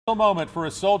Moment for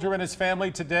a soldier and his family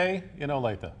today in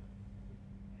Olathe.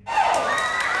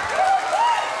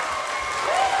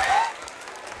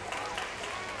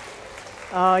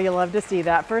 Oh, you love to see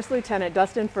that. First Lieutenant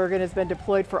Dustin Fergan has been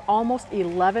deployed for almost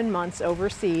 11 months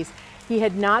overseas. He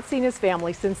had not seen his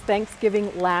family since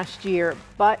Thanksgiving last year.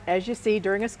 But as you see,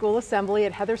 during a school assembly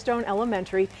at Heatherstone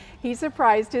Elementary, he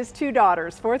surprised his two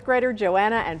daughters, 4th grader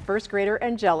Joanna and 1st grader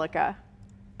Angelica.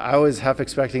 I was half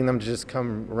expecting them to just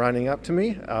come running up to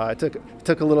me. It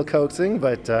took a little coaxing,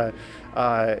 but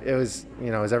it was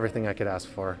everything I could ask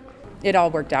for. It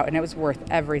all worked out, and it was worth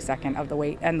every second of the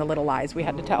wait and the little lies we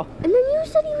had to tell. And then you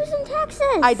said he was in Texas.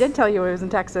 I did tell you he was in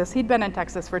Texas. He'd been in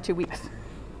Texas for 2 weeks.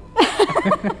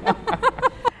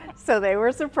 So they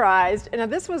were surprised. And now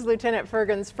this was Lieutenant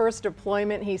Fergan's first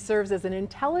deployment. He serves as an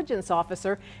intelligence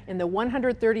officer in the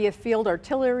 130th Field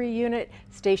Artillery Unit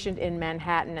stationed in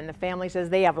Manhattan. And the family says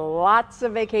they have lots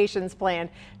of vacations planned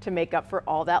to make up for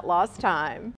all that lost time.